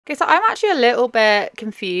Okay, so I'm actually a little bit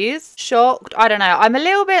confused, shocked. I don't know. I'm a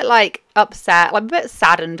little bit like upset. I'm a bit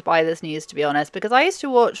saddened by this news, to be honest, because I used to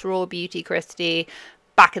watch RawBeautyKristi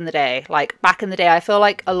back in the day. Like back in the day, I feel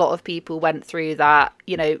like a lot of people went through that,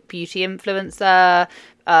 you know, beauty influencer,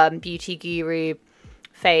 beauty guru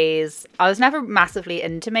phase. I was never massively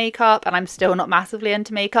into makeup, and I'm still not massively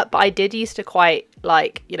into makeup, but I did used to quite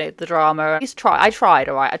like, you know, the drama. I tried.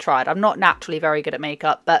 I'm not naturally very good at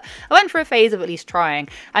makeup, but I went through a phase of at least trying.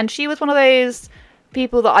 And she was one of those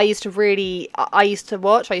people that I used to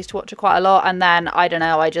watch her quite a lot, and then I don't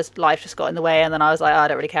know, life just got in the way, and then I was like, oh, I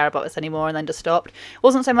don't really care about this anymore, and then just stopped. It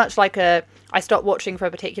wasn't so much like I stopped watching for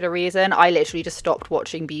a particular reason. I literally just stopped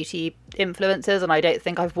watching beauty influencers, and I don't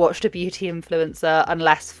think I've watched a beauty influencer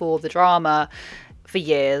unless for the drama for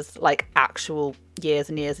years, like actual years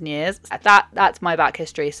and years and years. That's my back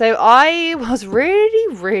history. So I was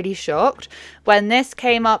really shocked when this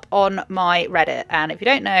came up on my Reddit. And if you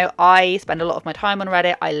don't know, I spend a lot of my time on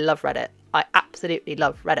Reddit. I love Reddit. I absolutely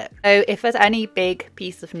love Reddit. So if there's any big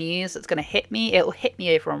piece of news that's going to hit me, it will hit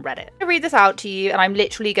me over on Reddit. I'll read this out to you, and I'm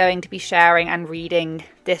literally going to be sharing and reading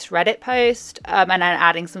this Reddit post and then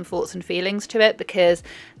adding some thoughts and feelings to it, because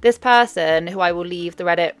this person, who I will leave the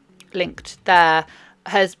Reddit linked there,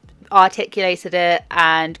 has articulated it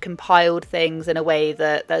and compiled things in a way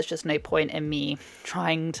that there's just no point in me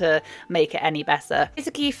trying to make it any better.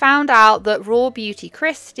 Basically found out that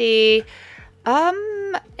RawBeautyKristi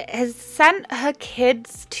has sent her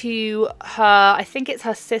kids to her, I think it's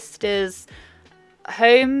her sister's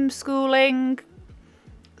homeschooling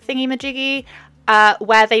thingy-majiggy,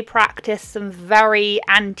 where they practice some very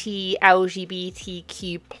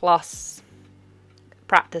anti-LGBTQ plus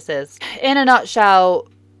practices. In a nutshell,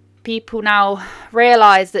 people now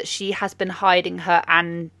realise that she has been hiding her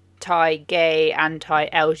anti-gay,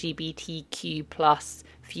 anti-LGBTQ plus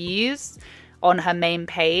views on her main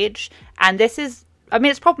page. And this is, I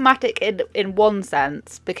mean, it's problematic in one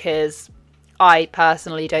sense, because I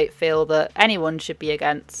personally don't feel that anyone should be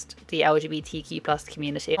against the LGBTQ plus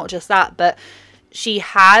community. Not just that, but she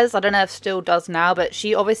has, I don't know if still does now, but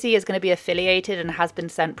she obviously is going to be affiliated and has been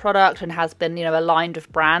sent product and has been, you know, aligned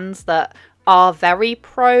with brands that are very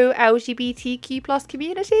pro LGBTQ plus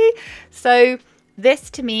community. So this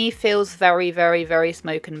to me feels very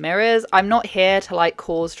smoke and mirrors. I'm not here to like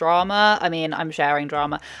cause drama. I mean, I'm sharing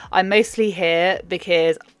drama. I'm mostly here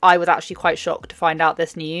because I was actually quite shocked to find out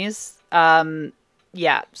this news.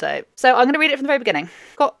 Yeah, so I'm going to read it from the very beginning.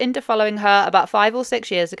 Got into following her about 5 or 6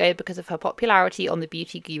 years ago because of her popularity on the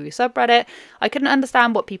Beauty Guru subreddit. I couldn't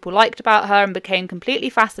understand what people liked about her and became completely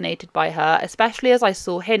fascinated by her, especially as I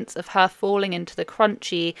saw hints of her falling into the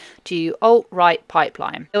crunchy to alt-right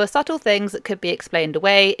pipeline. There were subtle things that could be explained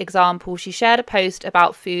away. Example, she shared a post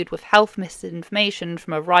about food with health misinformation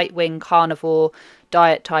from a right-wing carnivore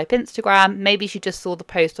diet type Instagram. Maybe she just saw the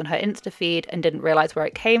post on her Insta feed and didn't realise where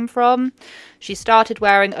it came from. She started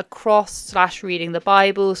wearing a cross / reading the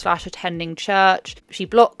Bible / attending church. She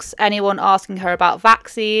blocks anyone asking her about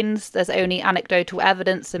vaccines. There's only anecdotal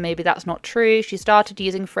evidence, so maybe that's not true. She started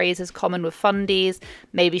using phrases common with fundies.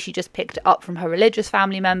 Maybe she just picked it up from her religious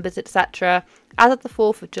family members, etc. As of the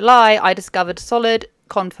 4th of July, I discovered solid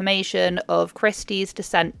confirmation of Kristi's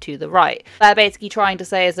descent to the right. They're basically trying to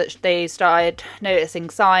say is that they started noticing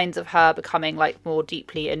signs of her becoming like more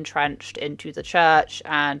deeply entrenched into the church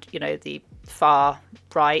and, you know, the far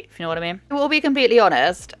right, if you know what I mean. I will be completely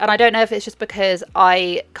honest, and I don't know if it's just because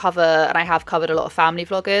I have covered a lot of family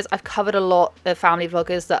vloggers. I've covered a lot of family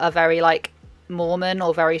vloggers that are very like Mormon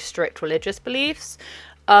or very strict religious beliefs.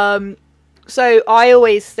 So I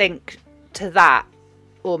always think to that,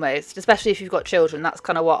 almost, especially if you've got children. That's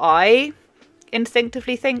kind of what I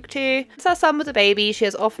instinctively think too. Since her son was a baby, she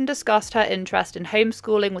has often discussed her interest in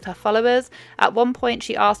homeschooling with her followers. At one point,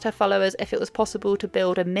 she asked her followers if it was possible to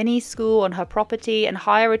build a mini school on her property and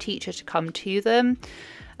hire a teacher to come to them.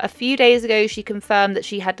 A few days ago, she confirmed that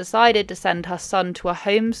she had decided to send her son to a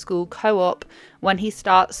homeschool co-op when he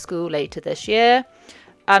starts school later this year.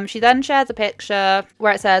 She then shares a picture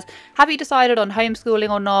where it says, have you decided on homeschooling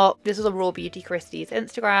or not? This is on RawBeautyKristi's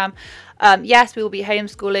Instagram. Yes, we will be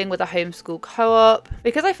homeschooling with a homeschool co-op.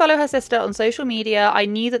 Because I follow her sister on social media, I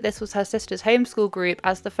knew that this was her sister's homeschool group,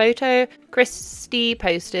 as the photo Kristi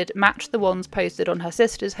posted matched the ones posted on her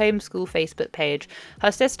sister's homeschool Facebook page.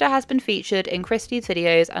 Her sister has been featured in Kristi's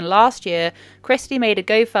videos, and last year, Kristi made a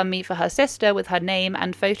GoFundMe for her sister with her name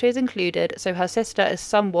and photos included, so her sister is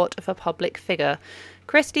somewhat of a public figure.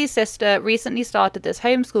 Kristi's sister recently started this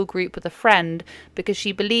homeschool group with a friend because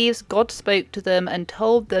she believes God spoke to them and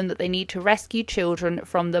told them that they need to rescue children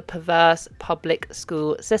from the perverse public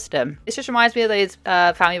school system. This just reminds me of those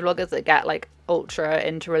family vloggers that get like ultra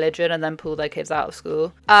into religion and then pull their kids out of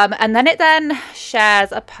school. And then it then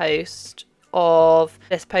shares a post of,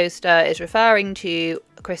 this poster is referring to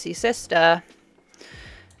Kristi's sister.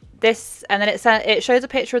 This, and then it shows a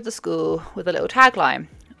picture of the school with a little tagline.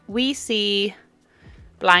 We see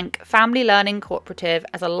blank family learning cooperative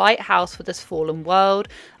as a lighthouse for this fallen world,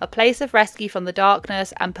 a place of rescue from the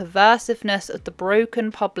darkness and perversiveness of the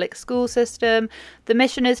broken public school system. The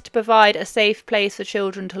mission is to provide a safe place for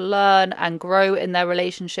children to learn and grow in their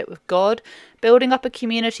relationship with God, building up a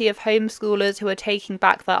community of homeschoolers who are taking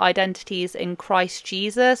back their identities in Christ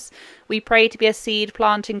Jesus. We pray to be a seed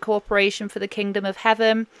planting corporation for the kingdom of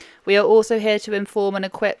heaven. We are also here to inform and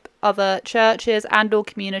equip other churches and or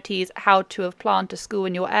communities how to plant a school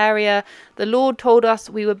in your area. The Lord told us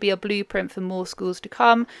we would be a blueprint for more schools to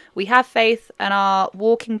come. We have faith and are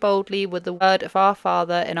walking boldly with the word of our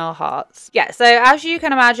Father in our hearts. Yeah, so as you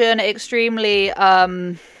can imagine, extremely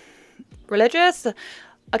religious.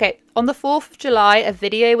 Okay, on the 4th of July, a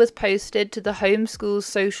video was posted to the homeschool's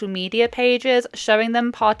social media pages showing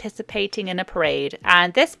them participating in a parade.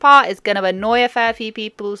 And this part is going to annoy a fair few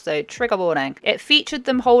people, so trigger warning. It featured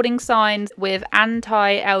them holding signs with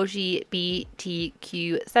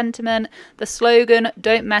anti-LGBTQ sentiment. The slogan,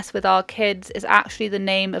 "Don't mess with our kids," is actually the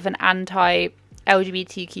name of an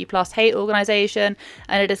anti-LGBTQ+ hate organisation,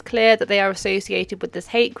 and it is clear that they are associated with this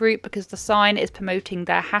hate group because the sign is promoting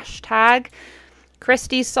their hashtag.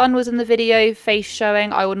 Kristi's son was in the video, face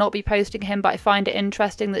showing. I will not be posting him, but I find it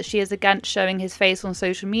interesting that she is against showing his face on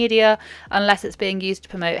social media unless it's being used to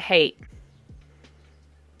promote hate.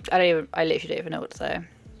 I literally don't even know what to say.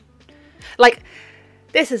 Like,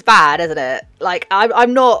 this is bad, isn't it? Like,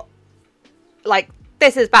 I'm not, like,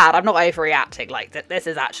 this is bad. I'm not overreacting. Like, this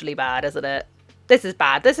is actually bad, isn't it? This is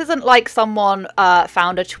bad. This isn't like someone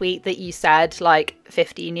found a tweet that you said like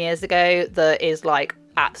 15 years ago that is like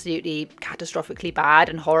absolutely catastrophically bad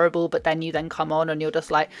and horrible, but then you then come on and you're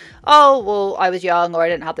just like, oh well, I was young or I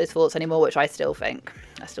didn't have those thoughts anymore, which I still think.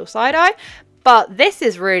 I still side eye, but this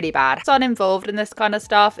is really bad. Son involved in this kind of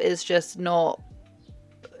stuff is just not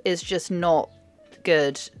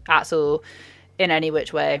good at all in any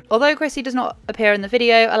which way. Although Kristi does not appear in the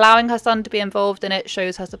video, allowing her son to be involved in it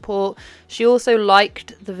shows her support. She also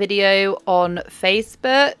liked the video on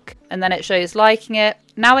Facebook, and then it shows liking it.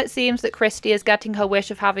 Now it seems that Kristi is getting her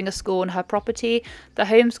wish of having a school on her property. The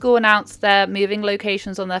homeschool announced their moving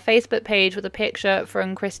locations on their Facebook page with a picture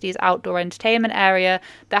from Kristi's outdoor entertainment area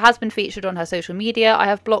that has been featured on her social media. I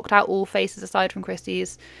have blocked out all faces aside from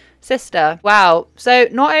Kristi's sister. Wow. So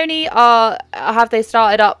not only have they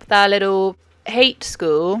started up their little hate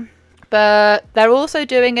school, but they're also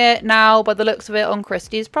doing it now by the looks of it on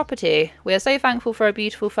Kristi's property. We are so thankful for a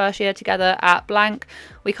beautiful first year together at blank.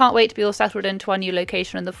 We can't wait to be all settled into our new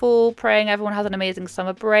location in the fall, praying everyone has an amazing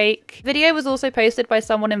summer break. The video was also posted by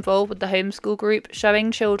someone involved with the homeschool group,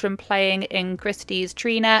 showing children playing in Kristi's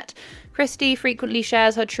tree net. Kristi frequently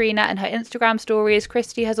shares her tree net in her Instagram stories.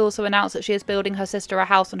 Kristi has also announced that she is building her sister a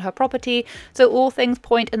house on her property, so all things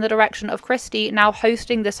point in the direction of Kristi now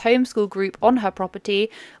hosting this homeschool group on her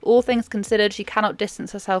property. All things considered, she cannot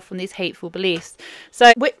distance herself from these hateful beliefs.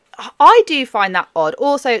 So I do find that odd.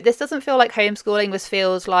 Also, this doesn't feel like homeschooling. This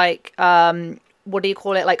feels like what do you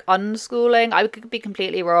call it, like unschooling? I could be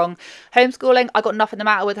completely wrong. Homeschooling, I got nothing the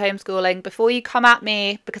matter with homeschooling. Before you come at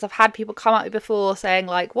me, because I've had people come at me before saying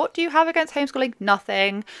like, what do you have against homeschooling?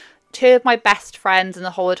 Nothing. 2 of my best friends in the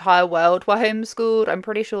whole entire world were homeschooled. I'm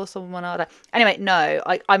pretty sure someone other. Anyway, no,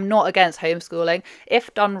 I'm not against homeschooling.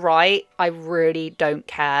 If done right, I really don't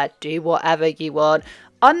care. Do whatever you want.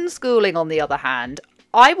 Unschooling, on the other hand,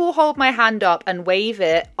 I will hold my hand up and wave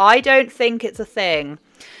it. I don't think it's a thing.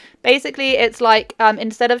 Basically, it's like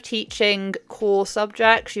instead of teaching core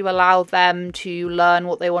subjects, you allow them to learn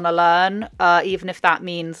what they want to learn, even if that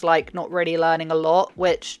means like not really learning a lot,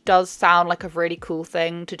 which does sound like a really cool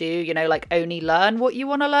thing to do, you know, like only learn what you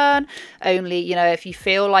want to learn. Only, you know, if you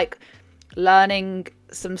feel like learning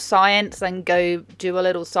some science, then go do a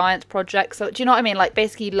little science project. So do you know what I mean? Like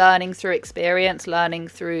basically learning through experience, learning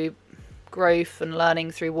through growth and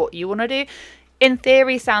learning through what you want to do. In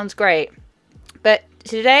theory sounds great, but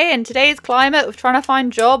today, in today's climate of trying to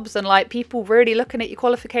find jobs and like people really looking at your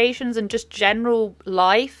qualifications and just general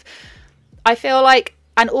life, I feel like,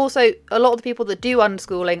 and also a lot of the people that do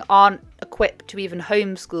unschooling aren't equipped to even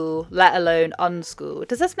homeschool, let alone unschool.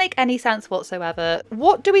 Does this make any sense whatsoever?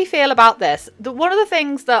 What do we feel about this? One of the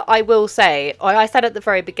things that I will say, I said at the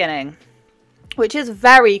very beginning, which is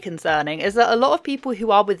very concerning, is that a lot of people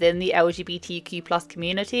who are within the LGBTQ plus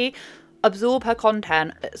community absorb her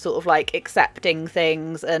content, sort of like accepting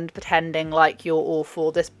things and pretending like you're all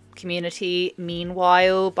for this community.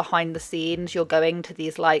 Meanwhile, behind the scenes, you're going to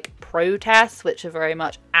these like protests which are very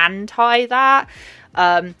much anti that.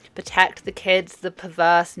 Protect the kids, the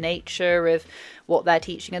perverse nature of what they're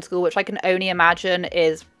teaching in school, which I can only imagine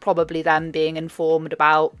is probably them being informed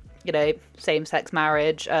about, you know, same-sex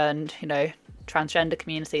marriage and, you know, transgender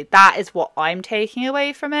community. That is what I'm taking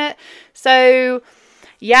away from it. So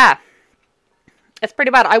yeah, it's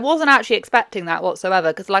pretty bad. I wasn't actually expecting that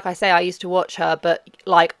whatsoever, because like I say, I used to watch her, but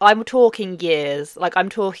like I'm talking years, like I'm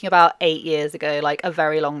talking about 8 years ago, like a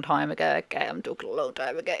very long time ago. Okay, I'm talking a long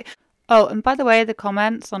time ago. Oh, and by the way, the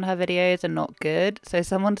comments on her videos are not good. So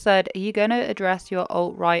someone said, are you going to address your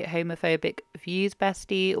alt-right homophobic views,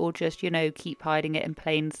 bestie, or just, you know, keep hiding it in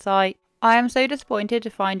plain sight? I am so disappointed to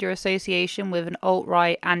find your association with an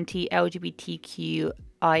alt-right anti-LGBTQIA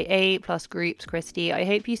plus groups, Kristi. I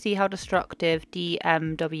hope you see how destructive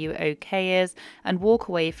DMWOK is and walk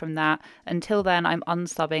away from that. Until then, I'm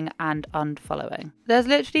unsubbing and unfollowing. There's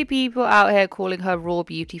literally people out here calling her raw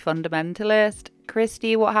beauty fundamentalist.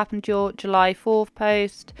 Kristi, what happened to your July 4th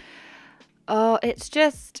post? Oh, it's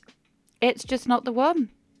just not the one.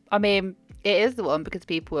 I mean, it is the one because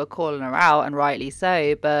people are calling her out, and rightly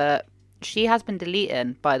so, but she has been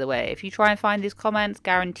deleted, by the way. If you try and find these comments,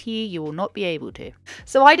 guarantee you will not be able to.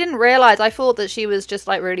 So I didn't realise, I thought that she was just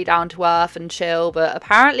like really down to earth and chill, but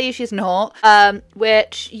apparently she's not.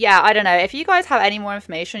 Which, yeah, I don't know. If you guys have any more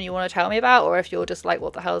information you want to tell me about, or if you're just like,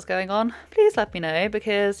 what the hell is going on, please let me know,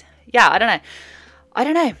 because yeah, I don't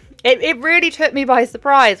know. It really took me by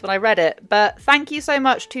surprise when I read it, but thank you so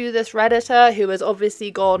much to this Redditor who has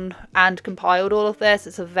obviously gone and compiled all of this.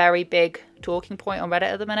 It's a very big talking point on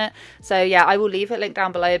Reddit at the minute. So yeah, I will leave it linked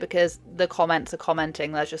down below because the comments are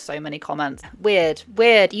commenting. There's just so many comments. Weird.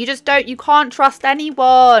 You can't trust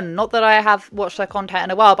anyone. Not that I have watched their content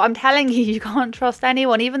in a while, but I'm telling you, you can't trust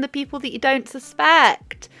anyone, even the people that you don't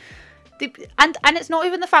suspect. And it's not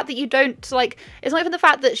even the fact that you don't, like, it's not even the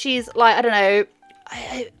fact that she's like, I don't know,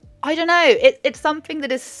 I don't know. It's something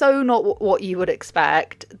that is so not what you would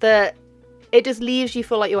expect that it just leaves you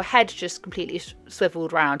feel like your head's just completely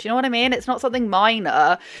swiveled round. You know what I mean? It's not something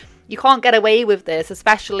minor. You can't get away with this,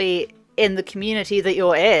 especially in the community that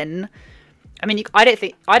you're in. I mean, I don't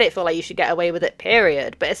feel like you should get away with it,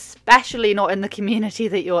 period. But especially not in the community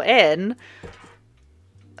that you're in.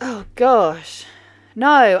 Oh gosh.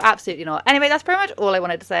 No, absolutely not. Anyway, that's pretty much all I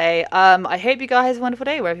wanted to say. I hope you guys have a wonderful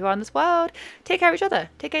day wherever you are in this world. Take care of each other.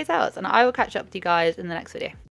 Take care of yourselves. And I will catch up with you guys in the next video.